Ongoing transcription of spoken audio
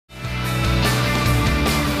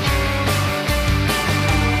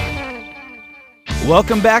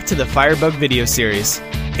Welcome back to the Firebug video series.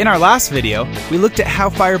 In our last video, we looked at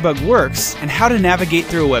how Firebug works and how to navigate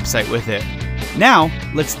through a website with it. Now,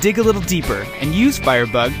 let's dig a little deeper and use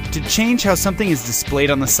Firebug to change how something is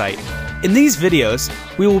displayed on the site. In these videos,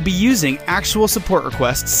 we will be using actual support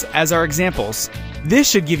requests as our examples. This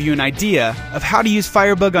should give you an idea of how to use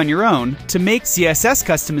Firebug on your own to make CSS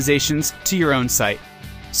customizations to your own site.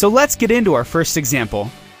 So let's get into our first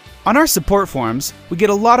example. On our support forums, we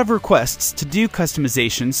get a lot of requests to do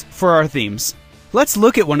customizations for our themes. Let's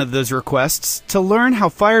look at one of those requests to learn how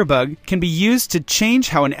Firebug can be used to change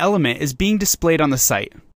how an element is being displayed on the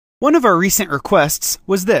site. One of our recent requests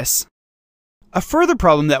was this. A further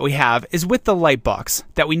problem that we have is with the lightbox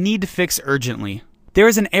that we need to fix urgently. There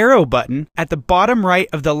is an arrow button at the bottom right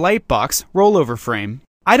of the lightbox rollover frame.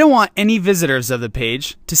 I don't want any visitors of the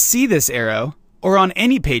page to see this arrow, or on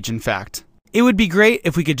any page in fact. It would be great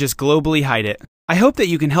if we could just globally hide it. I hope that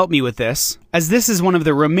you can help me with this, as this is one of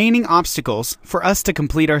the remaining obstacles for us to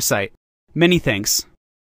complete our site. Many thanks.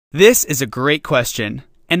 This is a great question,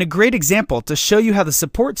 and a great example to show you how the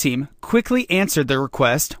support team quickly answered the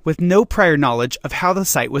request with no prior knowledge of how the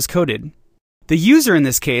site was coded. The user in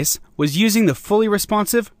this case was using the fully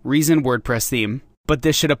responsive Reason WordPress theme, but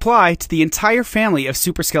this should apply to the entire family of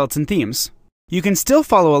Superskeleton themes. You can still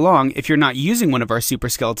follow along if you're not using one of our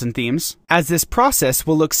Superskeleton themes, as this process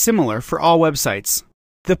will look similar for all websites.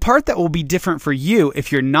 The part that will be different for you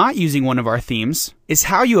if you're not using one of our themes is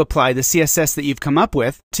how you apply the CSS that you've come up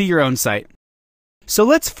with to your own site. So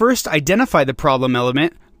let's first identify the problem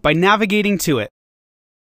element by navigating to it.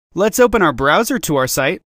 Let's open our browser to our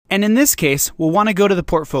site, and in this case, we'll want to go to the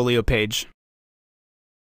portfolio page.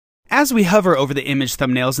 As we hover over the image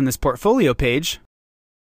thumbnails in this portfolio page,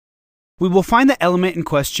 we will find the element in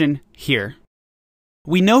question here.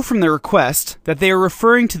 We know from the request that they are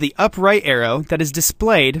referring to the up right arrow that is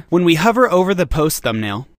displayed when we hover over the post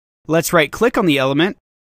thumbnail. Let's right-click on the element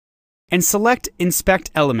and select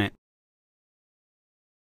Inspect Element.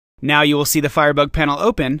 Now you will see the Firebug panel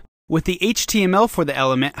open with the HTML for the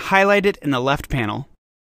element highlighted in the left panel.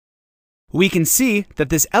 We can see that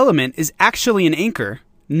this element is actually an anchor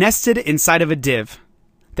nested inside of a div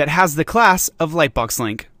that has the class of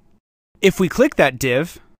LightboxLink. If we click that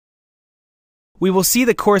div, we will see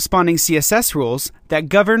the corresponding CSS rules that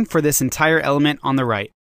govern for this entire element on the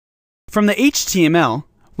right. From the HTML,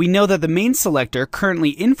 we know that the main selector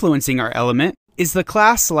currently influencing our element is the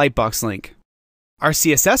class LightboxLink. Our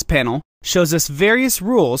CSS panel shows us various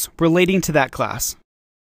rules relating to that class.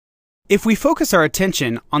 If we focus our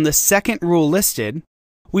attention on the second rule listed,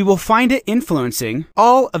 we will find it influencing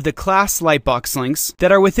all of the class LightboxLinks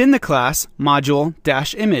that are within the class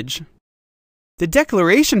module-image. The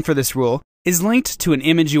declaration for this rule is linked to an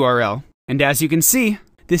image URL, and as you can see,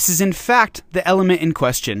 this is in fact the element in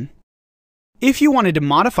question. If you wanted to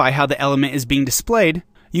modify how the element is being displayed,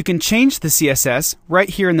 you can change the CSS right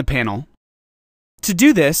here in the panel. To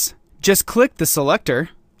do this, just click the selector,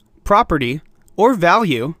 property, or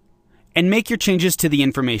value, and make your changes to the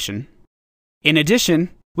information. In addition,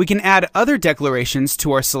 we can add other declarations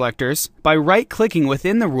to our selectors by right-clicking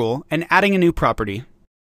within the rule and adding a new property.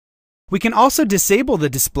 We can also disable the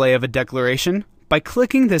display of a declaration by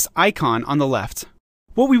clicking this icon on the left.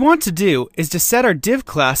 What we want to do is to set our div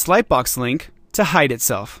class LightboxLink to hide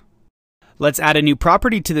itself. Let's add a new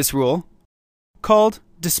property to this rule called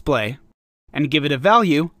display and give it a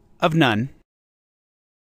value of none.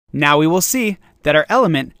 Now we will see that our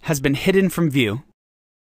element has been hidden from view.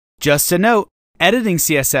 Just a note, editing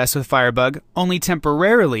CSS with Firebug only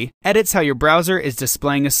temporarily edits how your browser is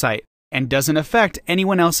displaying a site and doesn't affect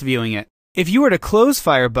anyone else viewing it. If you were to close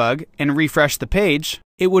Firebug and refresh the page,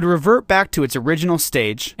 it would revert back to its original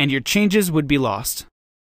stage and your changes would be lost.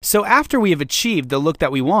 So after we have achieved the look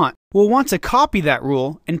that we want, we'll want to copy that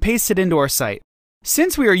rule and paste it into our site.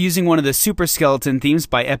 Since we are using one of the Superskeleton themes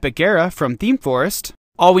by Epic Era from ThemeForest,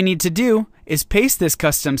 all we need to do is paste this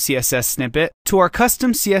custom CSS snippet to our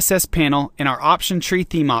custom CSS panel in our option tree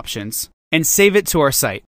theme options and save it to our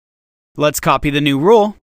site. Let's copy the new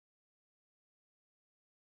rule,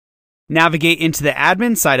 navigate into the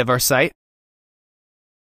admin side of our site,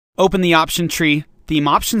 open the option tree theme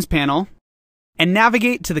options panel, and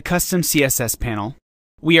navigate to the custom CSS panel.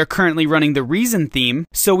 We are currently running the Reason theme,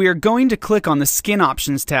 so we are going to click on the Skin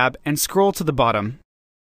Options tab and scroll to the bottom.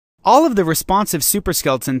 All of the responsive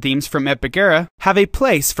Superskeleton themes from Epic Era have a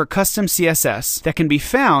place for custom CSS that can be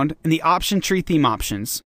found in the option tree theme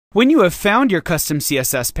options. When you have found your custom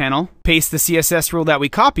CSS panel, paste the CSS rule that we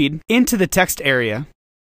copied into the text area.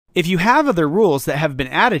 If you have other rules that have been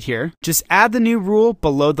added here, just add the new rule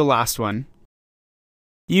below the last one.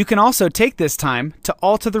 You can also take this time to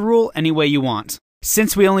alter the rule any way you want.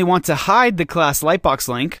 Since we only want to hide the class Lightbox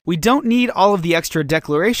link, we don't need all of the extra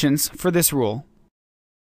declarations for this rule.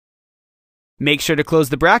 Make sure to close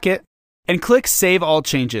the bracket and click Save All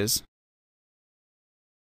Changes.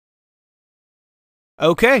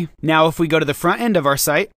 Okay, now if we go to the front end of our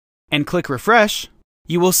site and click Refresh,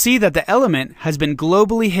 you will see that the element has been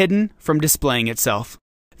globally hidden from displaying itself.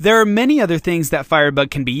 There are many other things that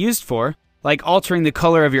Firebug can be used for, like altering the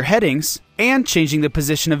color of your headings and changing the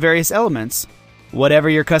position of various elements. Whatever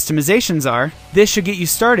your customizations are, this should get you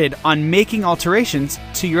started on making alterations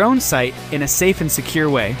to your own site in a safe and secure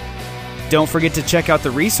way. Don't forget to check out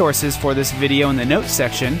the resources for this video in the notes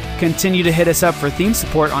section, continue to hit us up for theme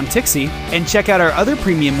support on Tixie, and check out our other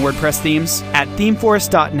premium WordPress themes at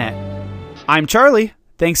themeforest.net. I'm Charlie,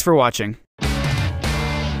 thanks for watching.